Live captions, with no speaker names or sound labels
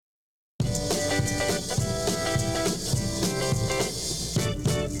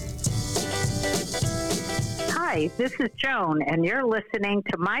Hi, this is Joan, and you're listening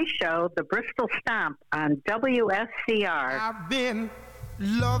to my show, The Bristol Stomp, on WSCR. I've been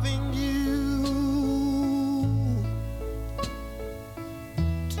loving you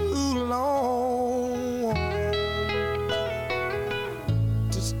too long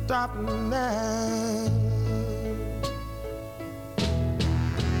to stop now.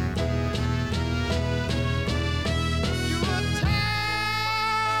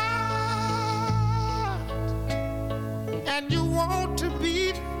 And you want to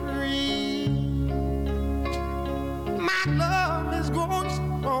be free. My love is growing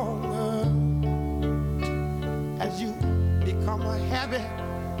stronger as you become a habit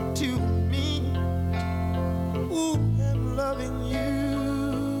to me. Ooh, I'm loving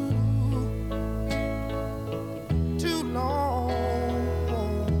you too long.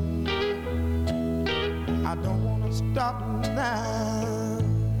 I don't want to stop now.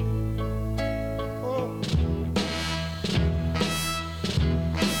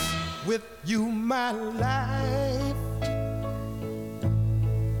 With you, my life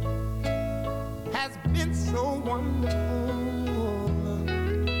has been so wonderful.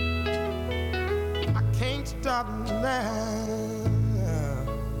 I can't stop now.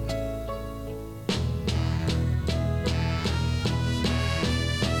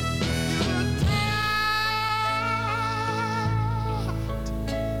 You're tired,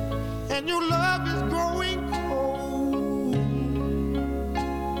 and your love is growing cold.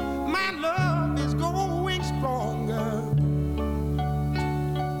 Love is growing stronger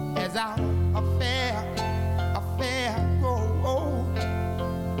as our affair grows.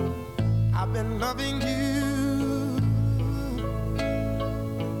 I've been loving you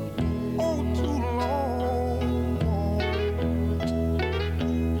oh too long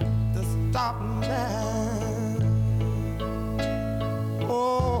to stop now.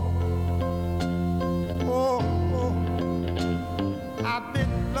 Oh, I've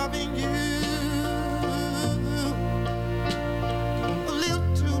been loving you a little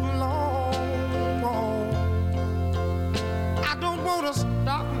too long. I don't want to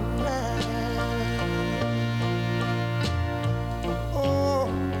stop now. Oh,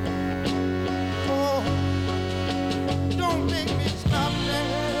 don't make me stop now.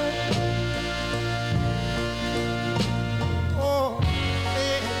 Oh,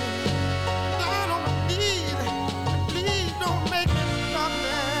 hey, don't please don't make me stop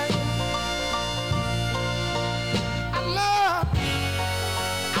now.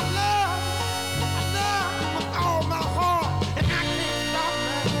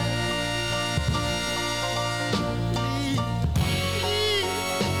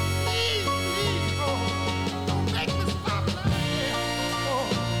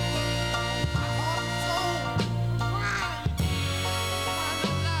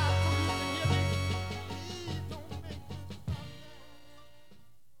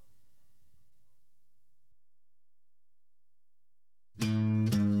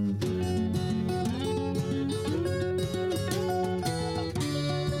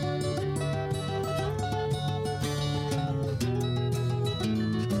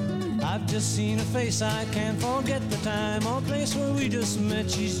 Just seen her face, I can't forget the time or place where we just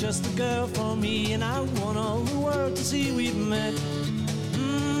met. She's just the girl for me, and I want all the world to see we've met.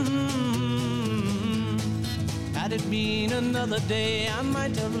 Had it been another day, I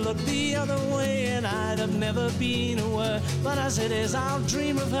might have looked the other way, and I'd have never been aware. But as it is, I'll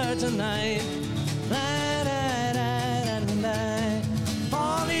dream of her tonight.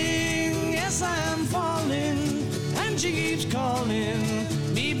 Falling, yes I am falling, and she keeps calling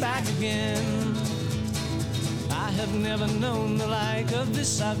me back again. I have never known the like of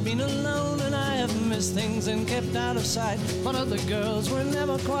this. I've been alone and I have missed things and kept out of sight. But other girls were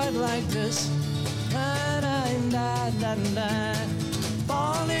never quite like this.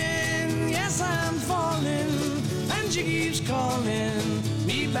 Falling, yes I'm falling, and she keeps calling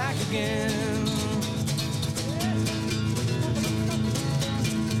me back again.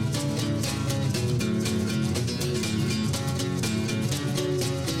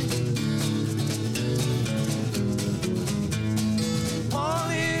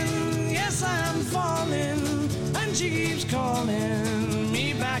 She keeps calling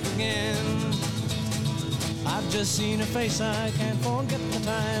me back again. I've just seen her face, I can't forget the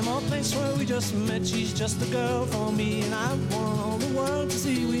time or place where we just met. She's just the girl for me, and I want all the world to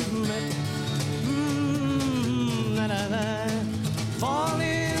see we've met.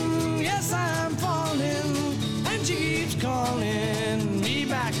 Falling, yes I'm falling, and she keeps calling me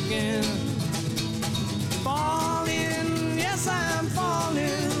back again. Falling, yes I'm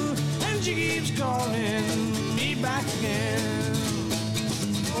falling, and she keeps calling back again.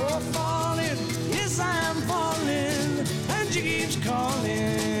 Oh, falling, yes I'm falling.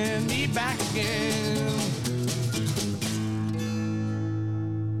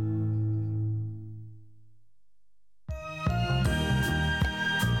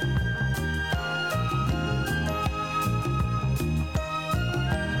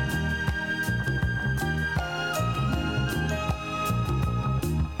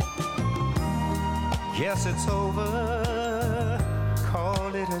 Yes, it's over,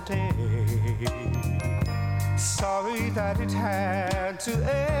 call it a day. Sorry that it had to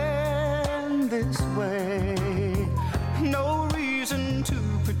end this way. No reason to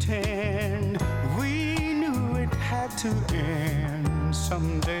pretend we knew it had to end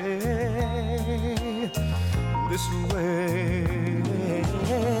someday this way.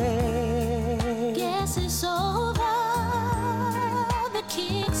 Guess it's over, the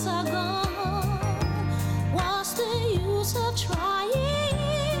kicks are gone. What's the use of trying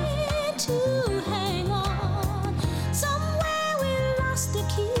to hang on? Somewhere we lost the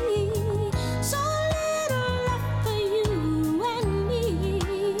key, so little left for you and me.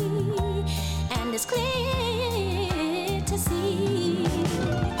 And it's clear to see,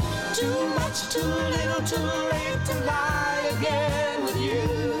 too much, too little, too late to lie again with you.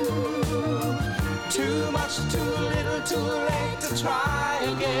 Too much, too little, too late to try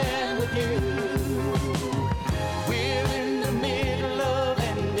again with you. We're in the middle of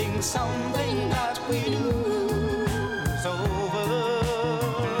ending something that we knew was over.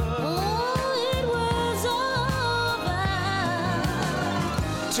 Oh, it was over.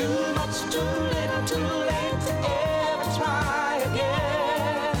 Too much, too little, too late to ever try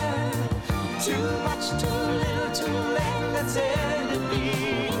again. Too much, too little, too late, let's end it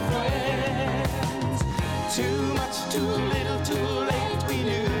being friends. Too much, too little, too late, we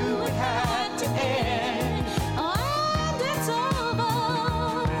knew it had to end. And it's over.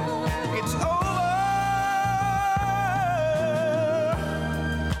 It's over.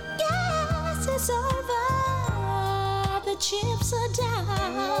 Yes, it's over. The chips are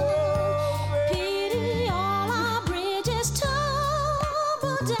down. Pity all our bridges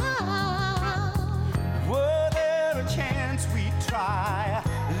tumble down. Were there a chance we'd try?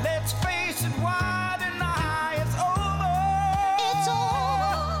 Let's face it, wide and high, it's over. It's over.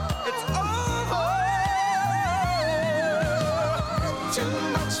 It's over. Too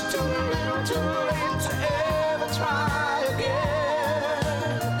much, too little, too late to ever try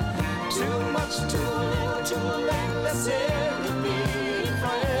again. Too much, too little, too late, let's end it being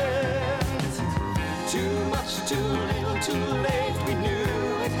friends.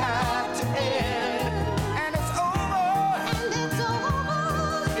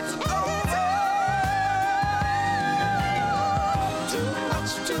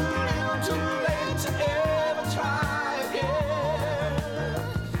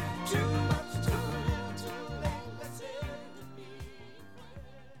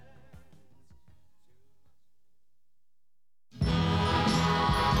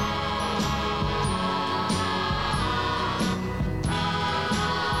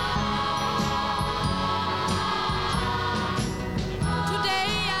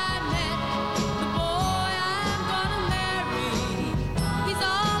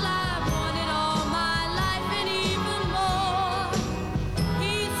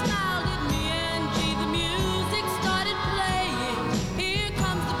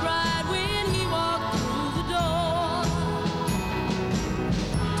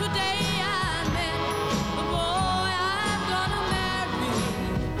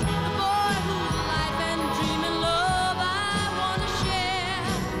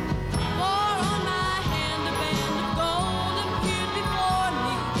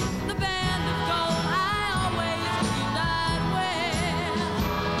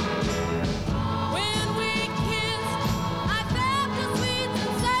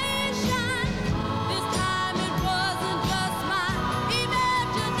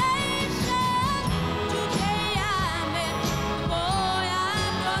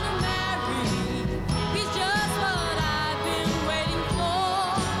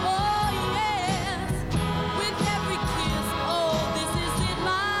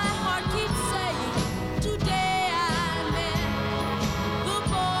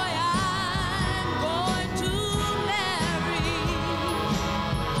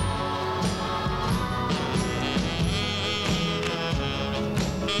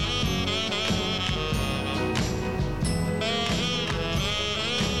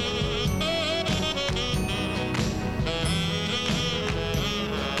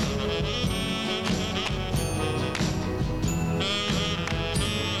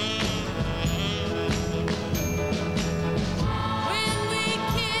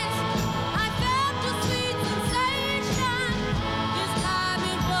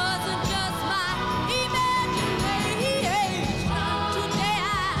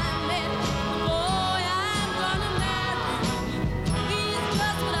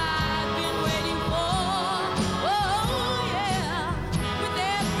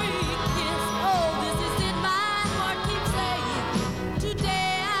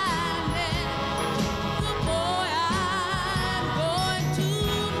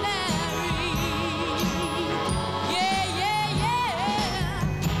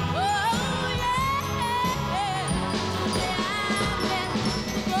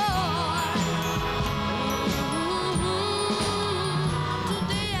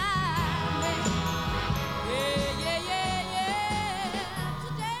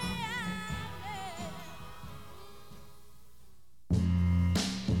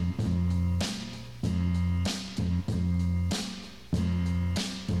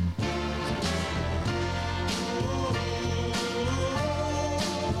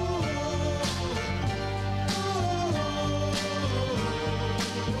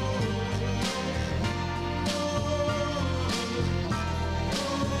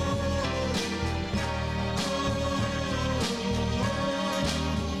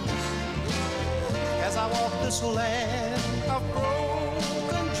 this land of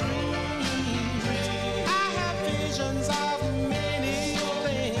broken dreams. I have visions of many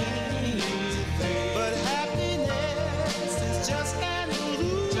things, but happiness is just an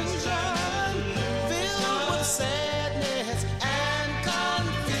illusion filled with sadness and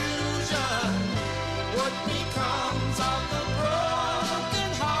confusion. What becomes of the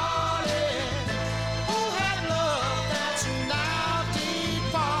broken hearted who had love that's now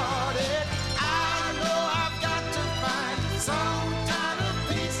departed? I know I've got to find some kind of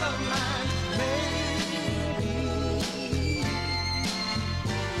peace of mind, maybe.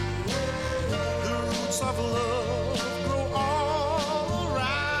 The roots of love grow all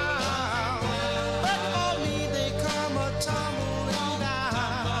around, but for me they come a tumbling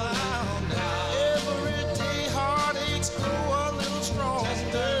down. Every day heartaches grow a little stronger.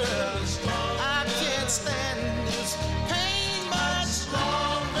 I can't stand this pain much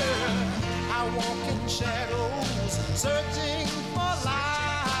longer. I walk in shadows, searching for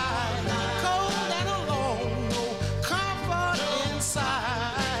light, cold and alone, no comfort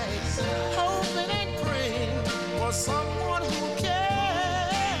inside, hoping and praying for someone who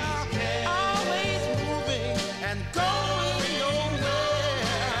cares, always moving and going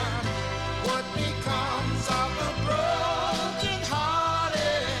nowhere. What becomes of the broken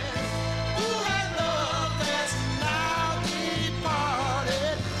hearted who had love that's now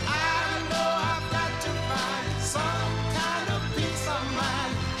departed? I know I've got to find some kind of peace of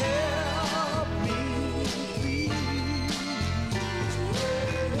mind. Help me, please.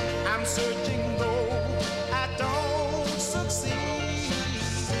 I'm searching though I don't succeed,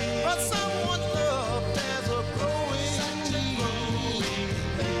 but someone's love there's a growing need.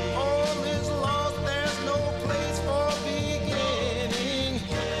 All is lost, there's no place for beginning.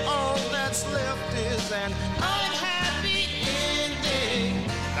 All that's left is an unhappy ending.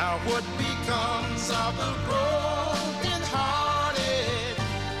 Now what becomes of the broken hearted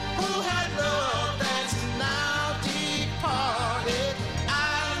who had love that's now departed? I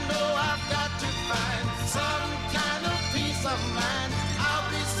know I've got to find some kind of peace of mind. I'll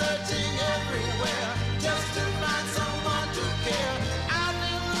be searching everywhere just to find someone to care. I've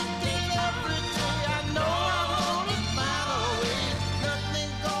been looking every day. I know I'm gonna find a way.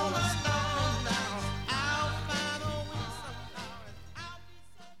 Nothing gonna stop me now. I'll find a way somehow, and I'll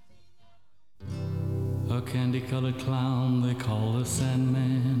be searching. A candy-colored clown they call the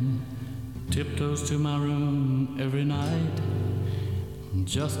Sandman tiptoes to my room every night,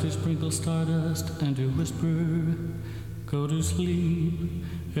 just to sprinkle stardust and to whisper, go to sleep,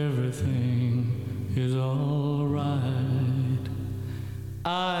 everything is all right.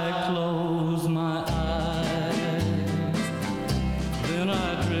 I close my eyes, then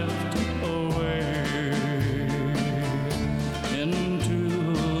I drift away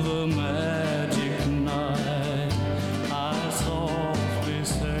into the magic night. I softly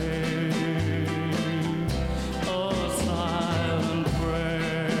say a silent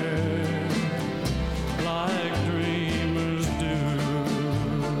prayer, like dreamers do.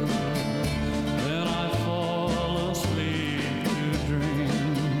 Then I fall asleep to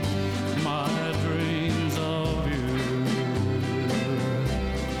dream my dreams of you.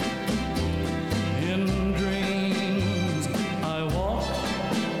 In dreams I walk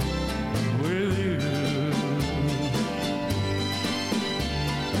with you.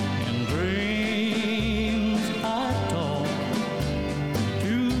 In dreams I talk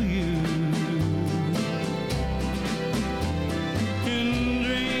to you. In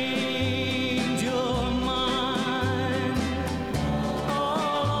dreams you're mine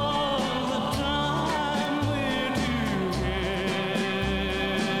all the time we're together.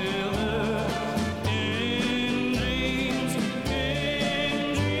 In dreams,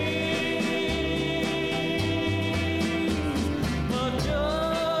 but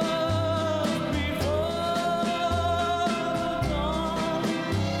just before dawn,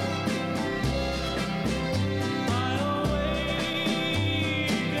 I awake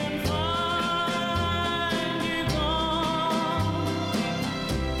and find you gone.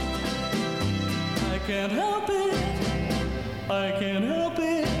 I can't help it, I can't help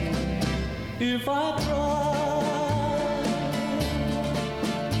it if I try.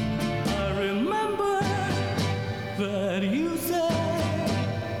 I remember that you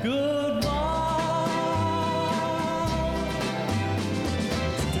said goodbye.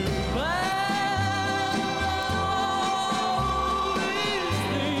 It's too bad all these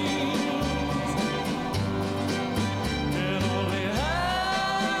things can only happen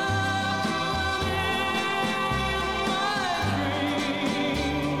in my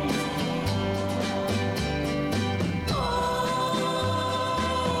dreams.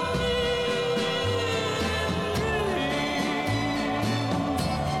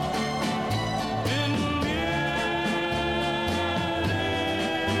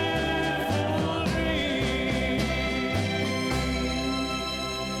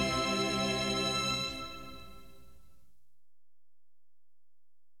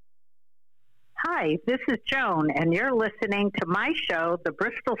 Hi, this is Joan, and you're listening to my show, The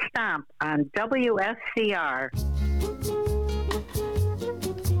Bristol Stomp, on WSCR.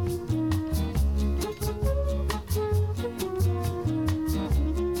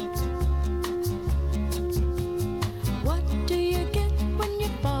 What do you get when you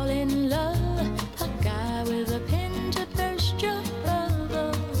fall in love? A guy with a pin to burst your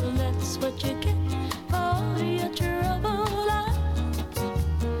bubble. That's what you get for your trouble.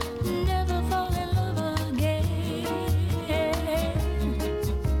 Never fall in love again.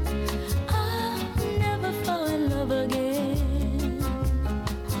 I'll never fall in love again.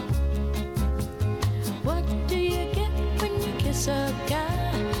 What do you get when you kiss a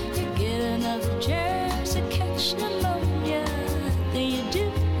guy? You get enough germs to catch pneumonia. Then you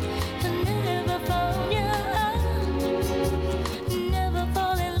do, and never fall, yeah, never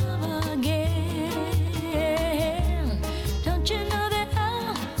fall in love again. Don't you know that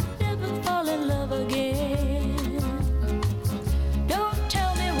I'll never fall in love again? Don't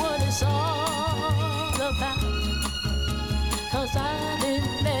tell me what it's all about, 'cause I've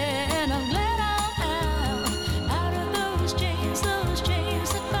been there and I'm glad I'm out of those chains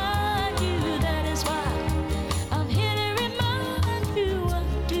that bind you. That is why I'm here to remind you. What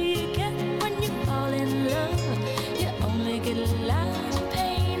do you get when you fall in love? You only get lies,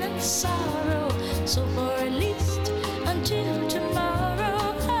 pain and sorrow. So for at least until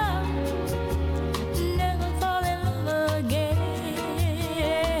tomorrow, I'll never fall in love again.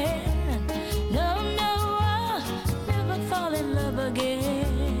 No, no, I'll never fall in love again.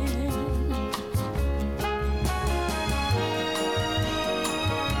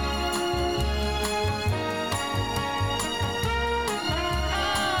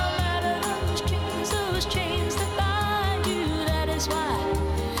 Out of those chains that bind you. That is why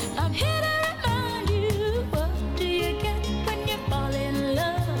I'm here to remind you. What do you get when you fall in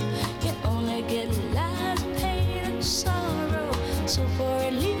love? You only get lies, pain and sorrow. So for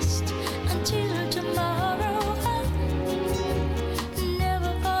at least until tomorrow, I'll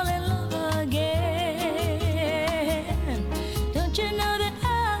never fall in love again. Don't you know that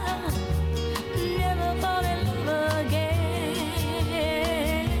I'll never fall in love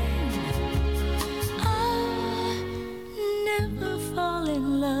again? I'll never fall in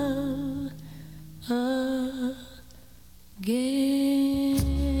love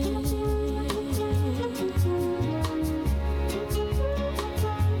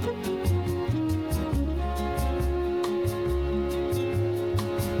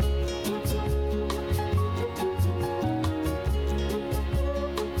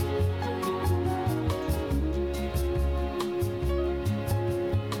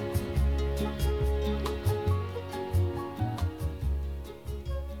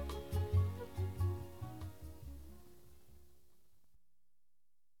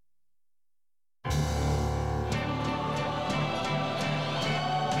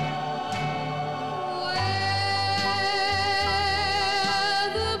Where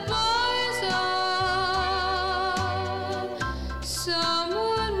the boys are,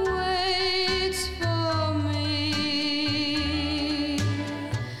 someone waits for me.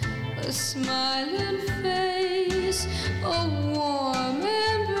 A smiling face, a warm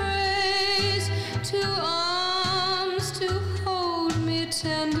embrace, two arms to hold me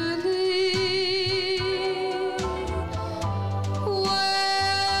tenderly.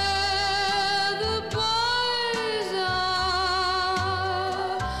 Where the boys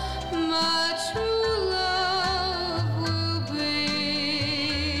are, my true love will be.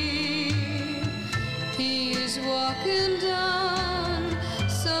 He's walking down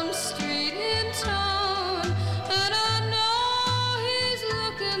some street in town, and I know he's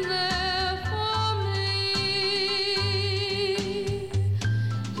looking there for me.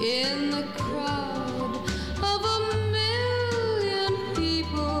 In the crowd of a million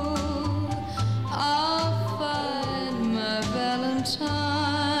people, I'll find my Valentine,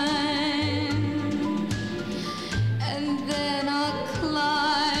 and then I'll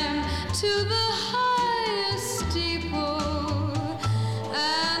climb to the highest steeple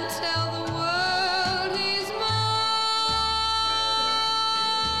and tell the world he's mine.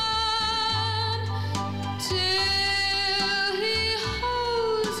 Till he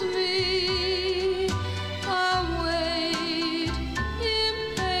holds me, I'll wait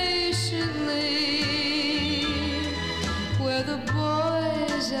impatiently. Where the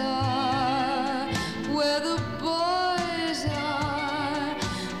boys are, where the boys are,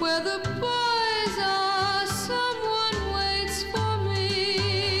 where the boys are, someone waits for me.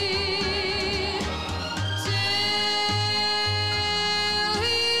 Till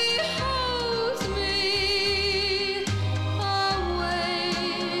he holds me, I'll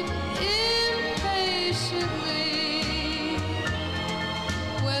wait impatiently.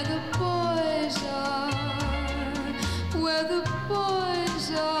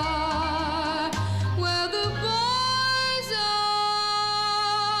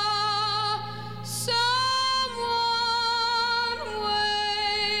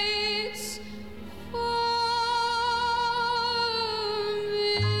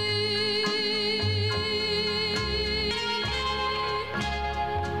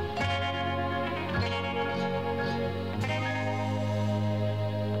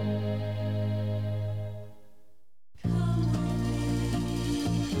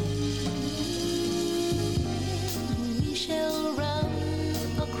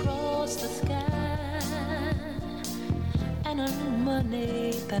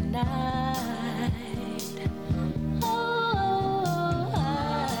 illuminate the night. Oh, I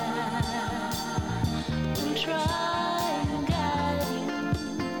will try and guide you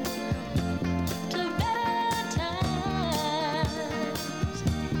to better times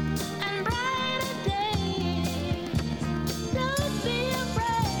and brighter days. Don't be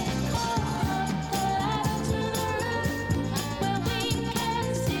afraid. Come up the ladder to the roof where we can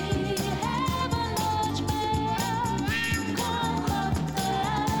see heaven much better. Come up the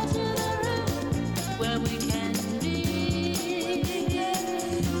ladder to the roof where we can be.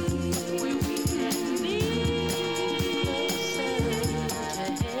 Where we can be closer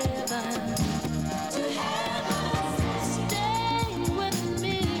to heaven. Stay with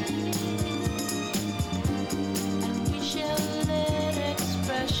me, and we shall let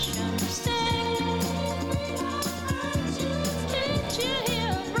expression sing. Did you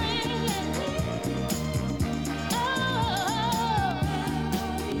hear ringing?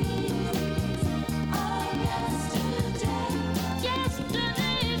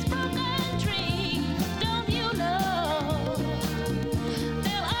 Yesterday's broken dreams, don't you know?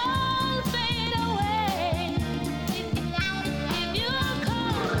 They'll all fade away if you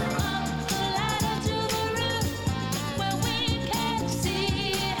come up the ladder to the roof where we can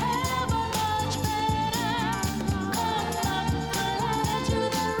see heaven much better. Come up the ladder to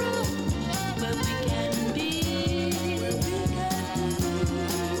the roof where we can be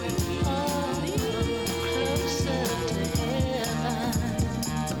all closer to heaven.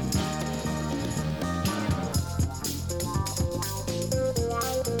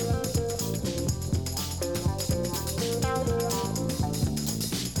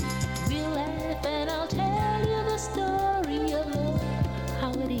 We'll laugh and I'll tell you the story of love,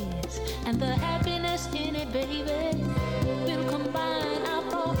 how it is, and the happiness in it, baby. We'll combine our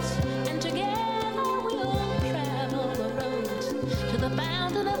thoughts and together we'll travel the roads to the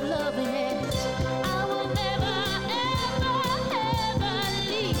fountain of loveliness. I will never, ever, ever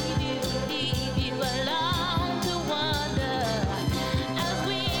leave you alone to wander. As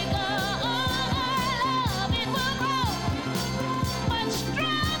we go on, our love, it will grow much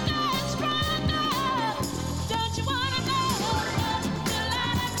stronger and stronger. Don't you wanna go up the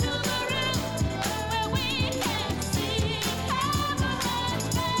ladder to the roof where we can see heaven much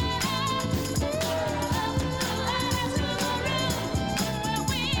better? Up the ladder to the roof where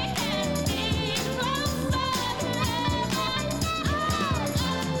we can be closer to heaven.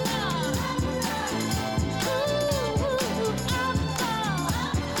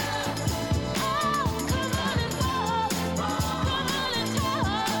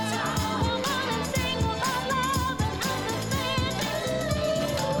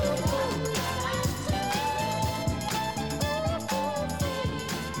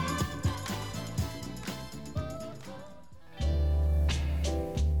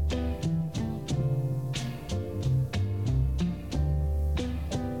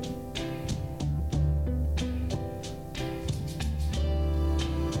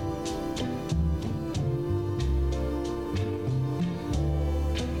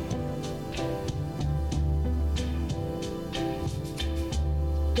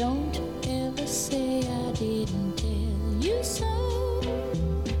 Don't ever say I didn't tell you so.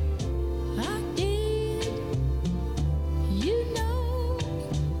 I did. You know,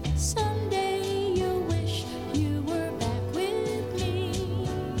 someday you'll wish you were back with me.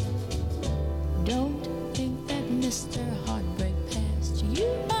 Don't think that Mr. Heartbreak passed you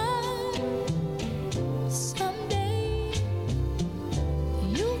by. Someday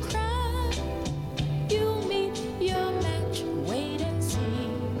you'll cry. You'll meet your match. Wait and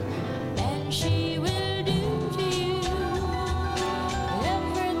see. And she will do to you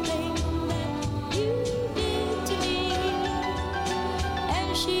everything that you did to me.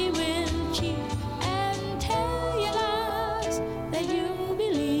 And she will cheat and tell you lies that you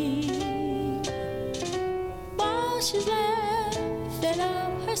believe while she's laughing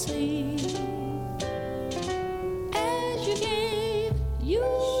up her sleeve. As you give, you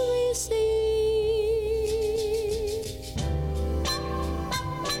receive.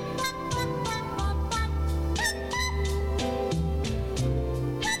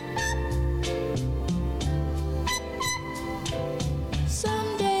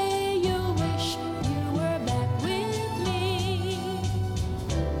 Someday you'll wish you were back with me.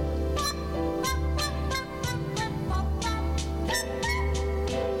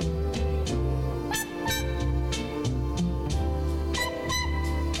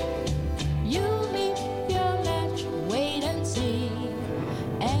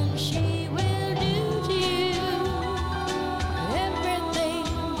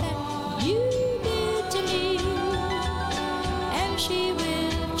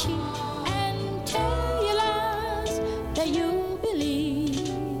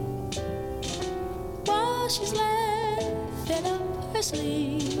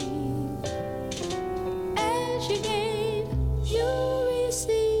 As you gave, you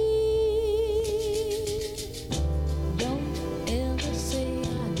received. Don't ever say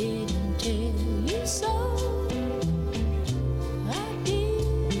I didn't tell you so. I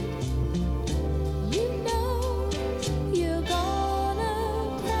did. You know you're gonna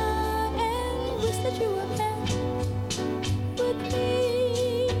cry and wish that you were back with me.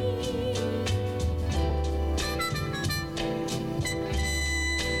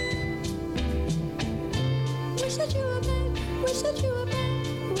 Wish that you were back, wish that you were back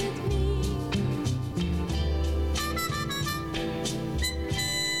with me.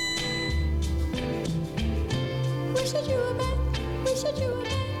 Wish that you were back, wish that you were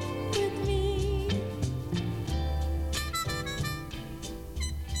back with me.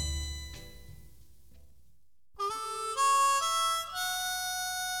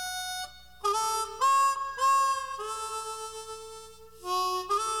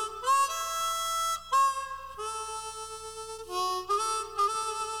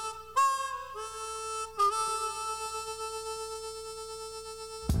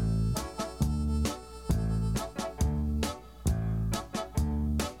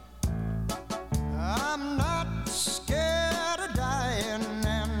 I'm not scared of dying,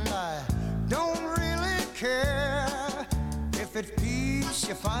 and I don't really care. If it's peace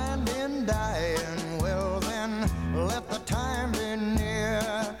you find in dying, well then let the time be near.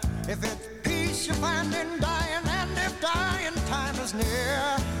 If it's peace you find in dying, and if dying time is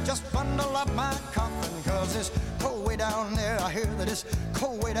near, just bundle up my coffin, 'cause it's cold way down there. I hear that it's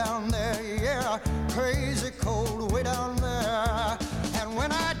cold way down there, yeah, crazy cold way down there. And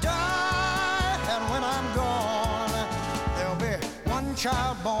when I die, and when I'm gone, there'll be one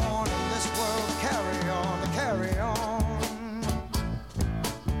child born in this world to carry on, to carry on.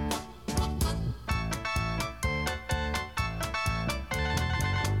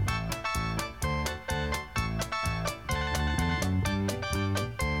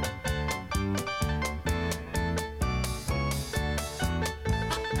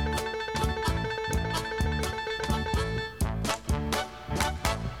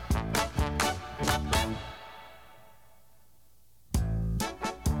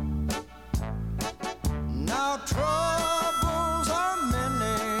 Now troubles are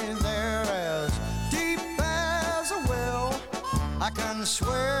many, they're as deep as a well. I can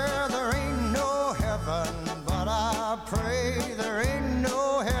swear there ain't no heaven, but I pray there ain't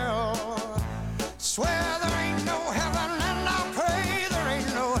no hell. Swear there ain't no heaven, and I pray there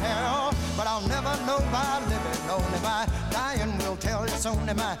ain't no hell. But I'll never know by living, only by dying will tell. It's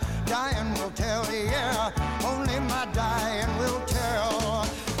only my dying will tell, yeah, only my dying will tell.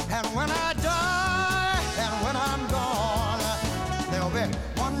 And when I die, and when I'm gone, there'll be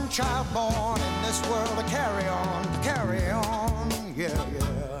one child born in this world to carry on, yeah, yeah.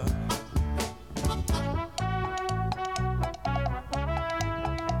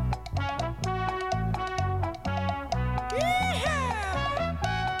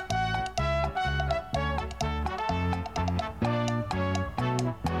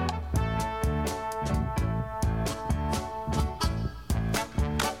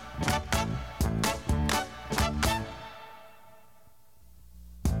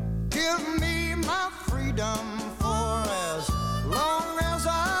 Give me my freedom for as long as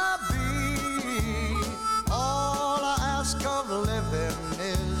I be. All I ask of living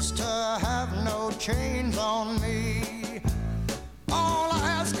is to have no chains on me. All I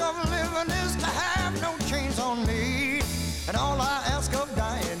ask of living is to have no chains on me. And all I ask of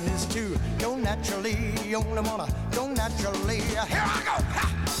dying is to go naturally. You only wanna go naturally. Here I go! Ha!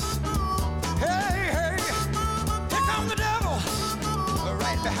 Hey, hey! Here comes the devil!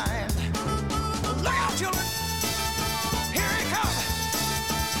 Right behind. Look out, children! Here he comes!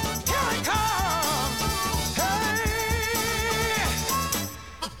 Here he comes! Hey!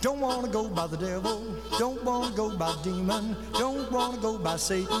 Don't want to go by the devil. Don't want to go by demon. Don't want to go by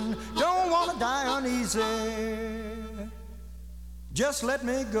Satan. Don't want to die uneasy. Just let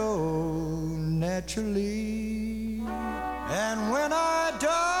me go naturally. And when I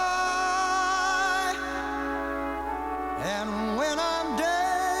die, and when I'm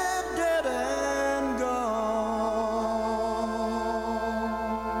dead, dead and gone,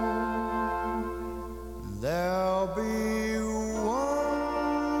 there'll be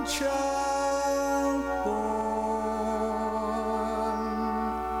one child born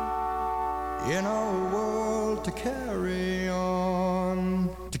in a world to carry on,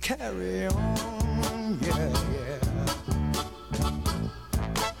 yeah, yeah.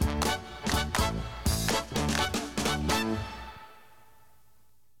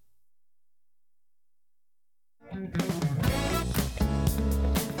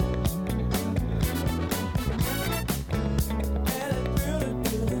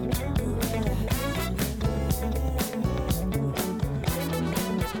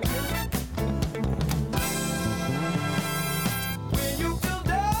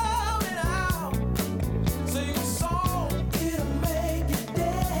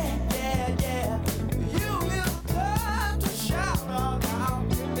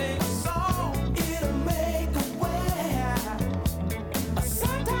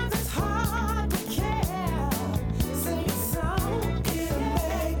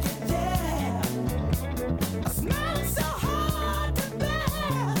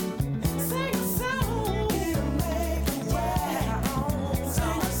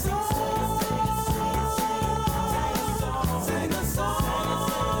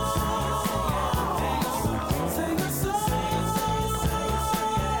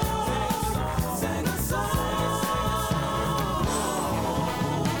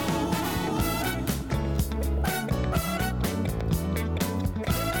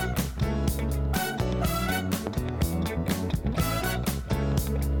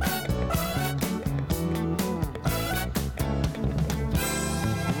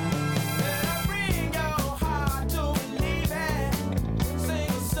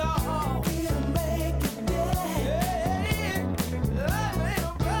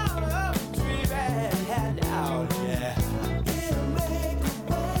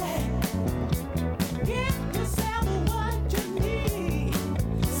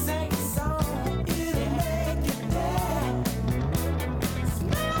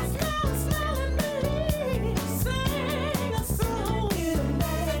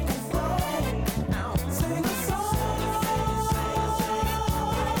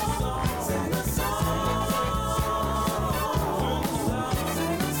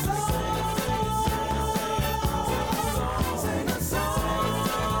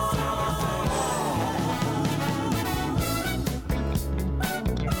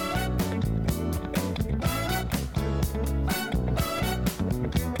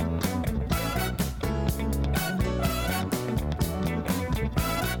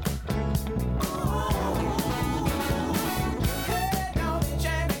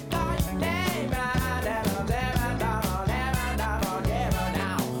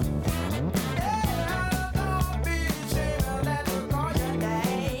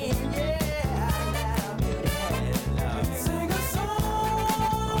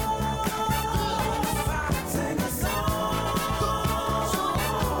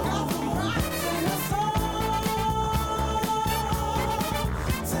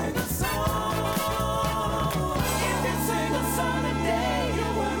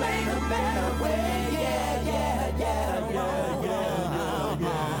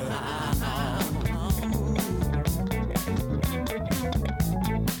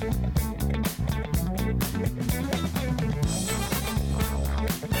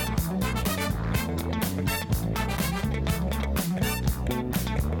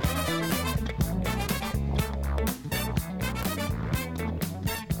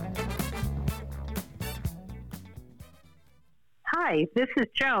 Hi, this is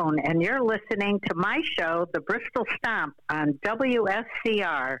Joan, and you're listening to my show, The Bristol Stomp, on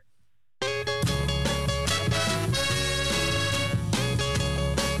WSCR.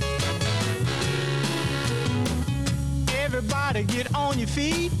 Everybody get on your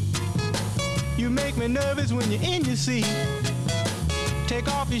feet. You make me nervous when you're in your seat. Take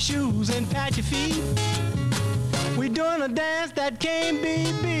off your shoes and pat your feet. We doing a dance that can't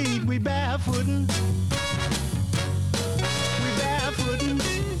be beat. We barefootin'. We barefootin'.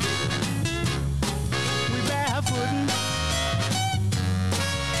 We barefootin'.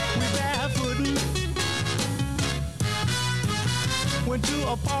 We barefootin'. Went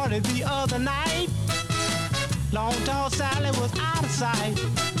to a party the other night. Long tall Sally was out of sight.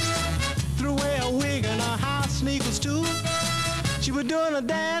 Threw away a wig and her house sneakers too. She was doing a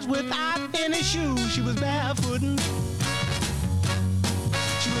dance without any shoes. She was barefootin'.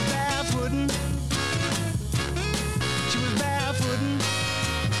 She was barefootin'. She was barefootin'.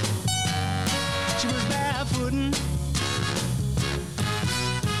 She was barefootin'.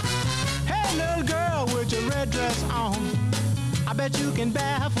 Hey little girl with your red dress on, I bet you can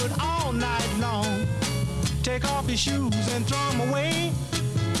barefoot all night long. Take off your shoes and throw them away.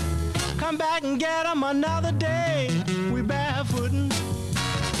 Come back and get them another day. We barefootin'.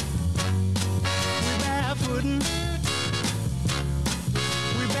 We barefootin'.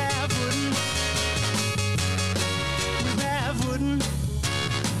 We barefootin'. We barefootin'.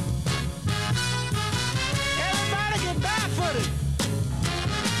 Everybody get barefooted.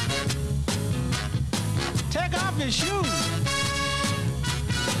 Take off your shoes.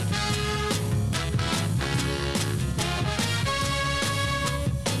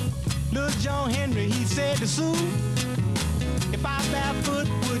 Little John Henry, he said to Sue, if I barefoot,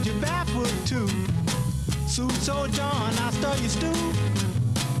 would you barefoot too? Sue told John, I stir your stew.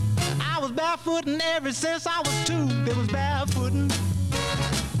 I was barefootin' ever since I was 2. They was barefootin'. They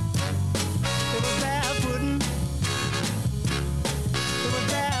was barefootin'. They was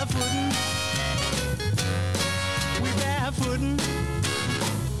barefootin'. We barefootin'.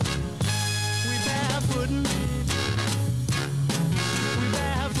 We barefootin'. We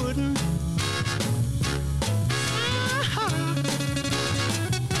barefootin'.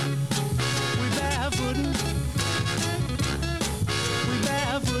 We barefootin'. We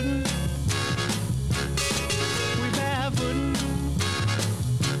barefootin'. We barefootin'.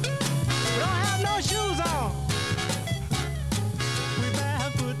 We don't have no shoes on. We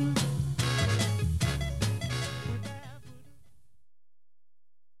barefootin'. We barefootin'.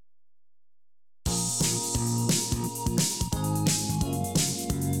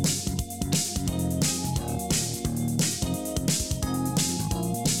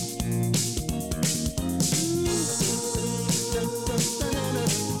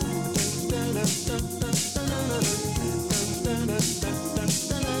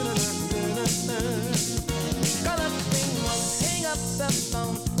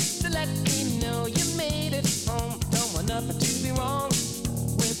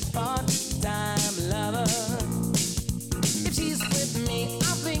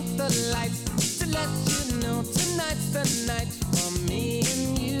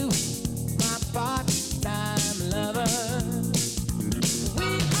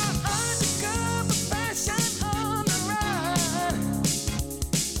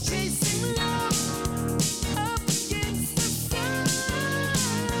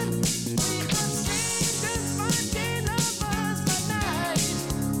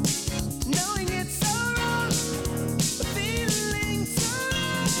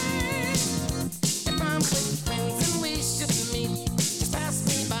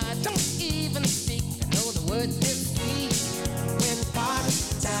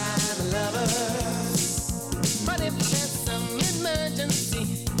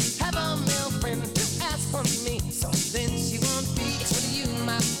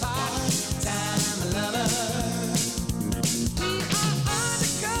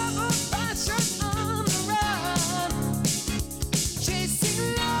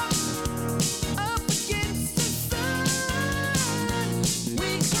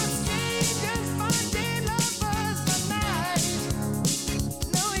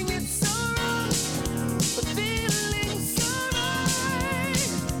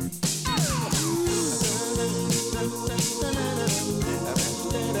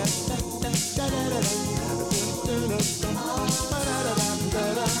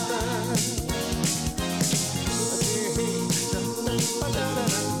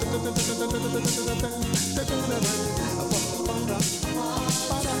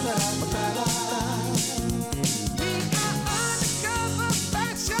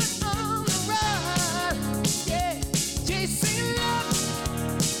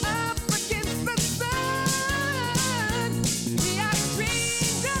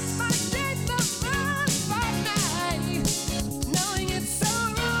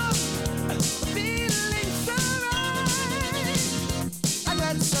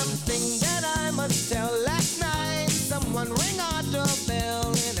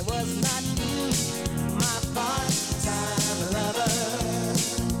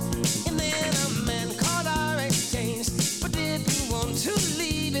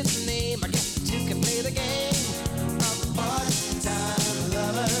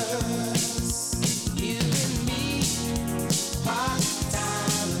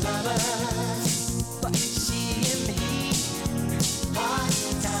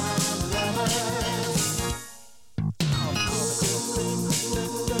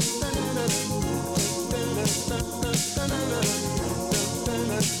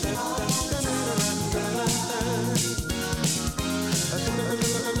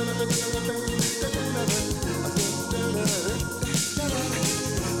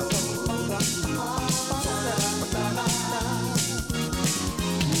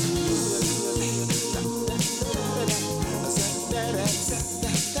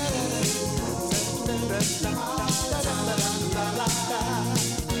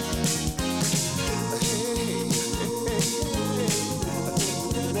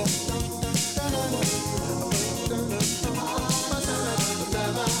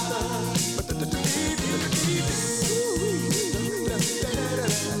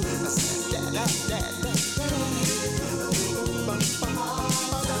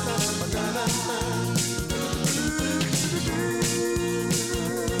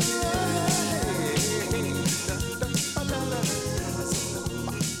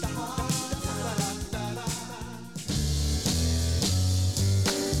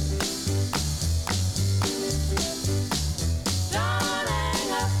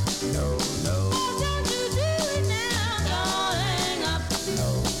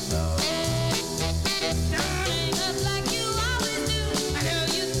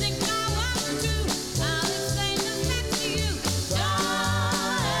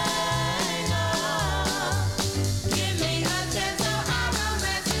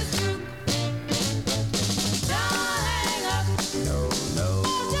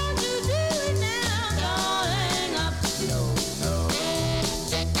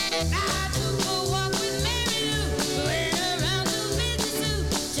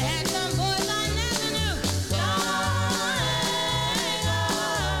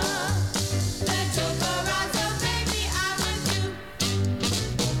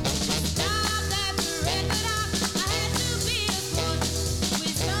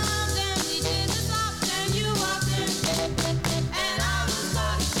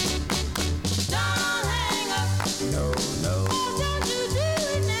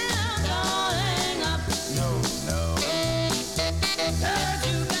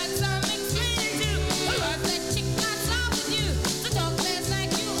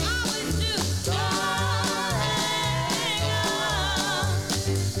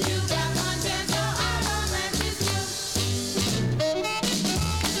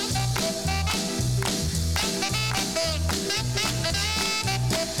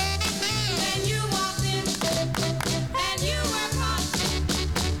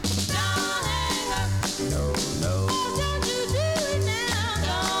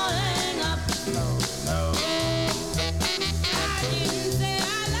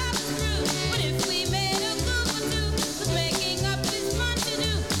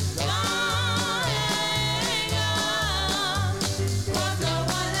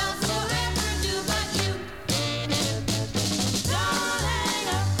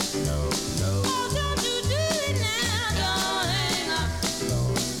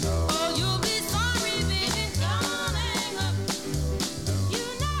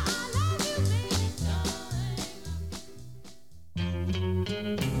 You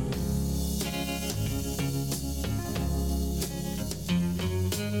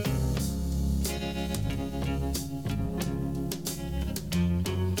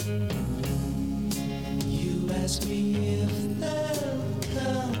ask me if there'll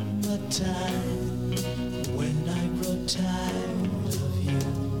come a time when I grow tired of you.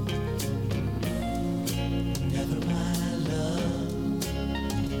 Never my love,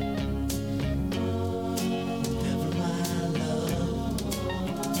 never my love.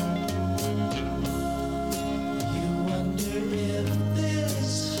 You wonder if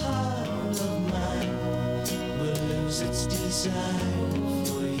this heart of mine will lose its desire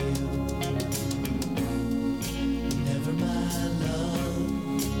for you. Never my love,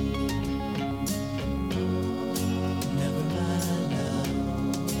 never my love.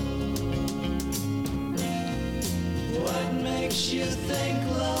 What makes you think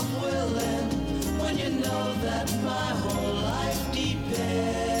love will end when you know that my whole life depends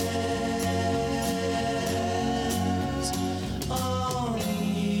on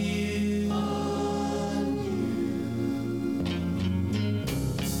you?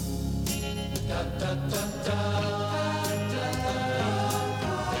 Da, da, da, da.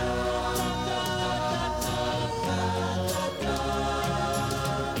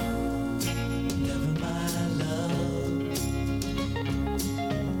 Never my love,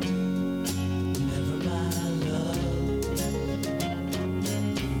 never my love.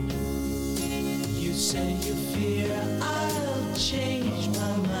 You say you fear I'll change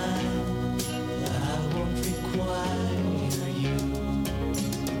my mind, I won't require you.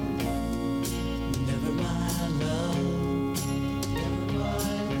 Never my love, never my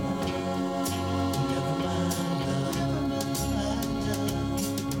love, never my love.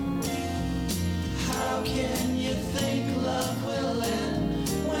 How can you think love will end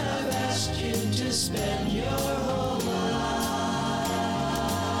when I've asked you to spend your whole life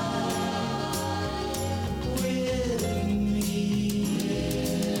with me?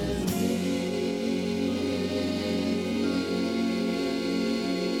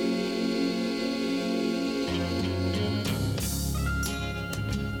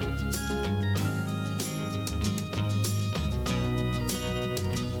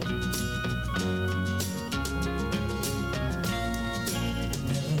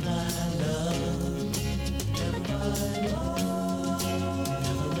 Never my love, never my love,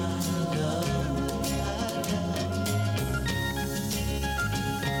 never my love.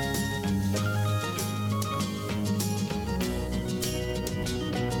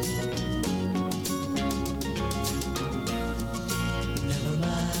 Never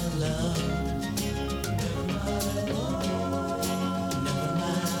my love, never my love, never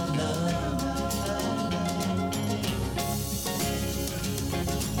my love.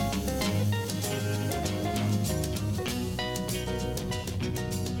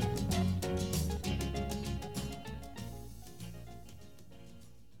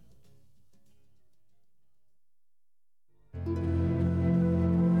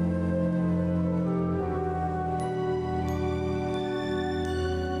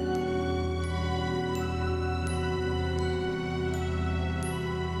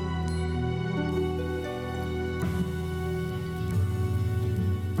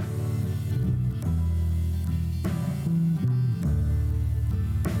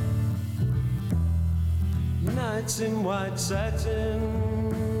 Nights in white satin,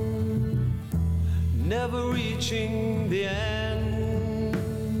 never reaching the end.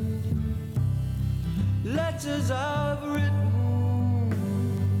 Letters I've written,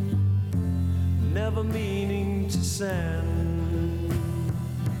 never meaning to send.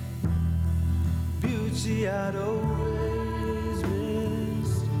 Beauty I'd always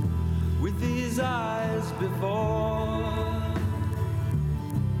missed with these eyes before.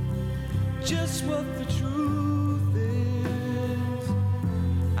 Just what the truth is,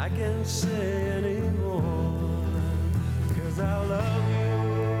 I can't say anymore, 'cause I love you.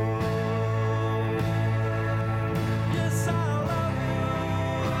 Yes, I love you.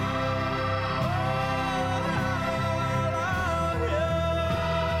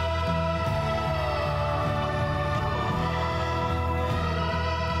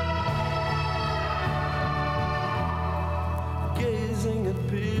 Gazing at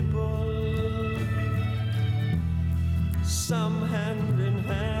people, some hand in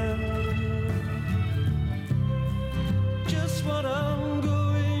hand, just what I'm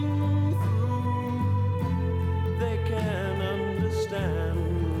going through, they can understand.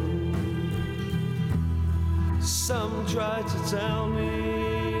 Some try to tell me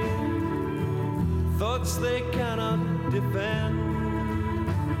thoughts they cannot defend,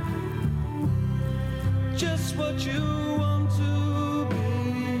 just what you want to be.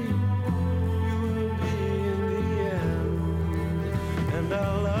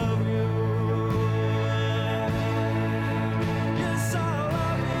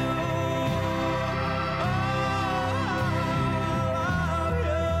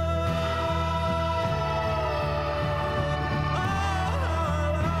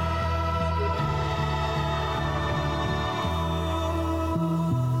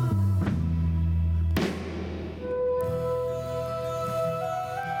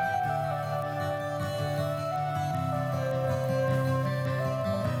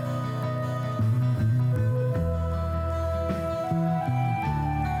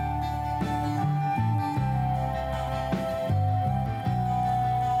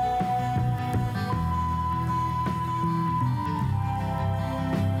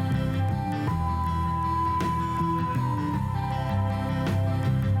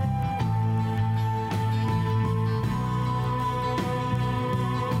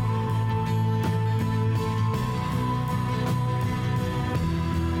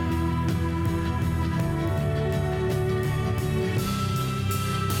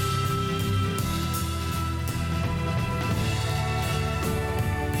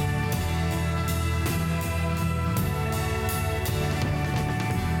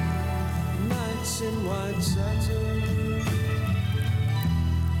 white satin,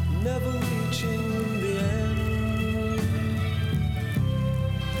 never reaching the end.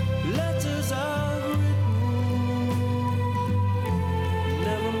 Letters I've written,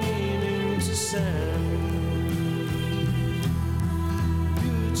 never meaning to send.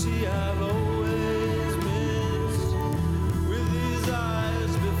 Beauty I've always missed with these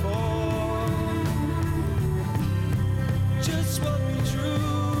eyes before. Just what the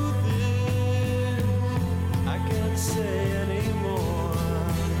truth is, I can't say anymore,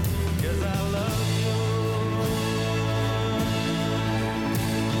 'cause I love you.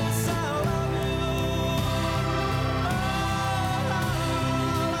 Yes, I love you. Oh, I love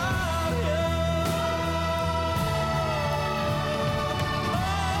you.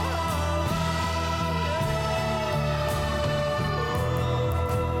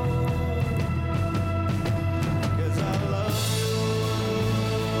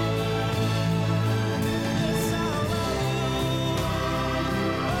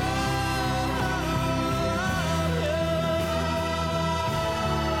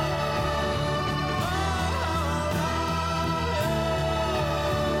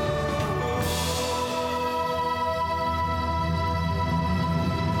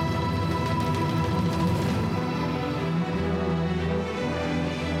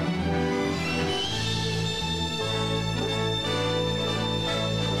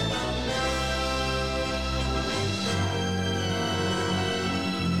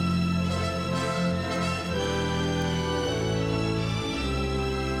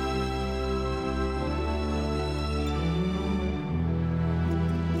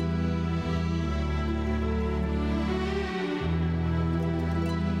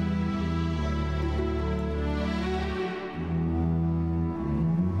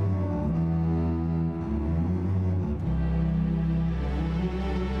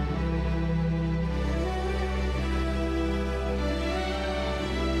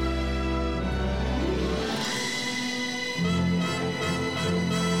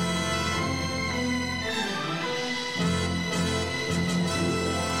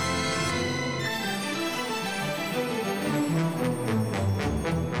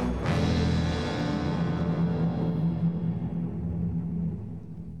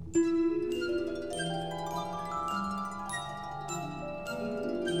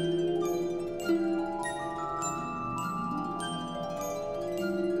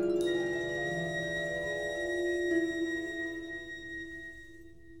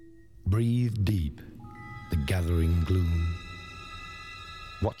 Breathe deep the gathering gloom.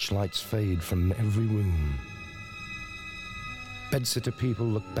 Watch lights fade from every room. Bedsitter people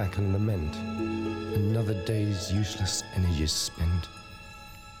look back and lament. Another day's useless energy spent.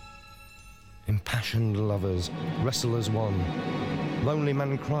 Impassioned lovers wrestle as one. Lonely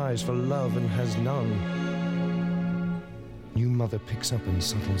man cries for love and has none. New mother picks up and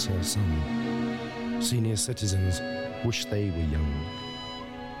settles her son. Senior citizens wish they were young.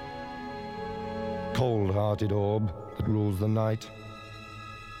 Cold-hearted orb that rules the night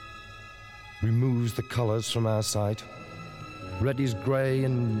removes the colors from our sight. Red is grey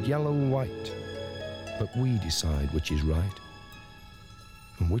and yellow white, but we decide which is right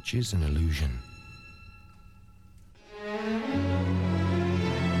and which is an illusion.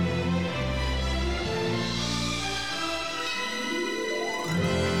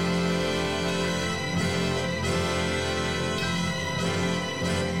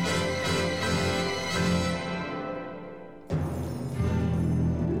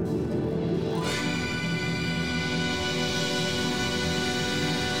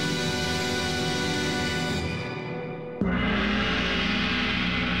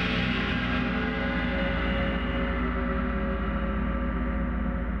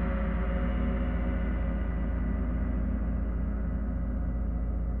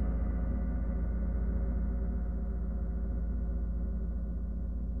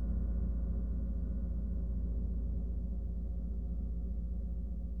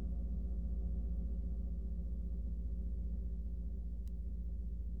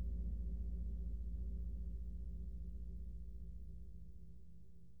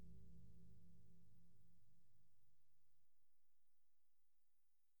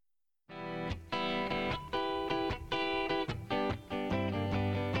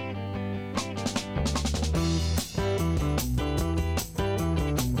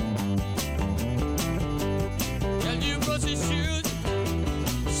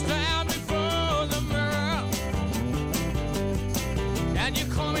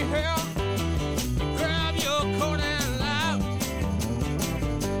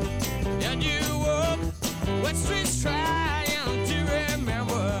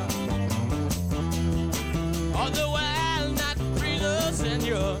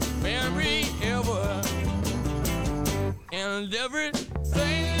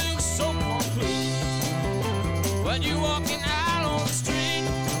 When you're walking out on the street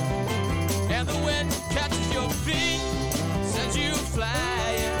and the wind catches your feet, sends you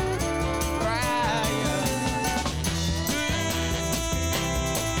flying, crying.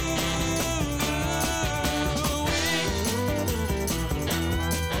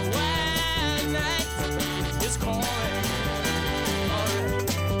 Wild night is calling.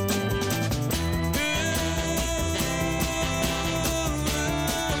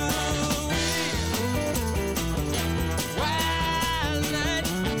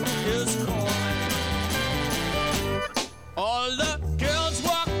 All the girls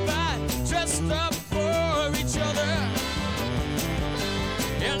walk by dressed up for each other,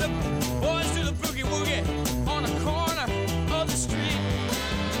 and the boys do the boogie woogie on the corner of the street,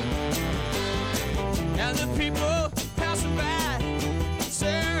 and the people passing by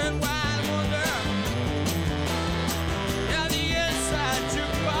staring wide wonder, and the inside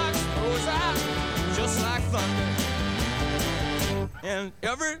jukebox goes out just like thunder, and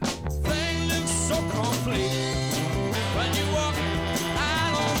everything looks so complete. When you walk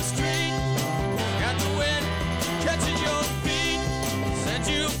out on the street and the wind catches your feet, sends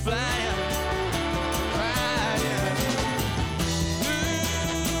you flying, flying.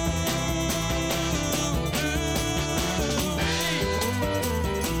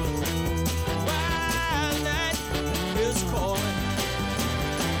 Wild night is calling.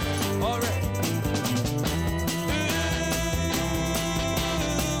 All right.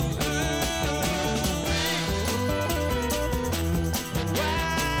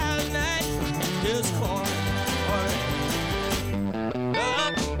 Is calling, all right. The wild night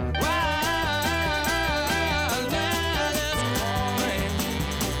is calling. The wild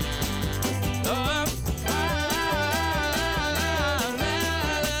night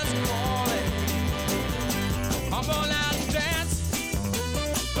is calling. Come on out and dance.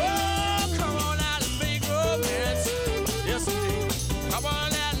 Oh, come on out and make romance. Yes, indeed. Come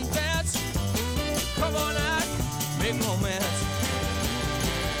on out and dance. Come on out, make romance.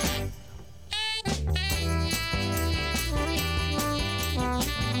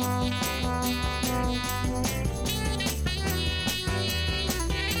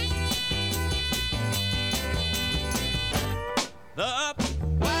 The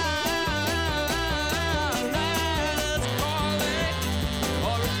wild night is calling.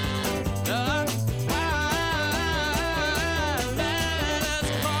 The wild night is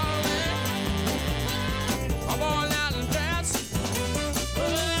calling. Come on out and dance.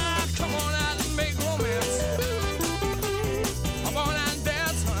 Come on out and make romance. Come on out and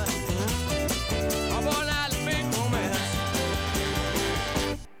dance, honey. Come on out and make romance.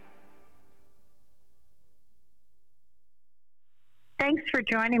 Thanks for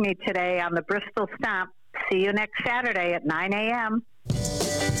joining me today on the Bristol Stomp. See you next Saturday at 9 a.m.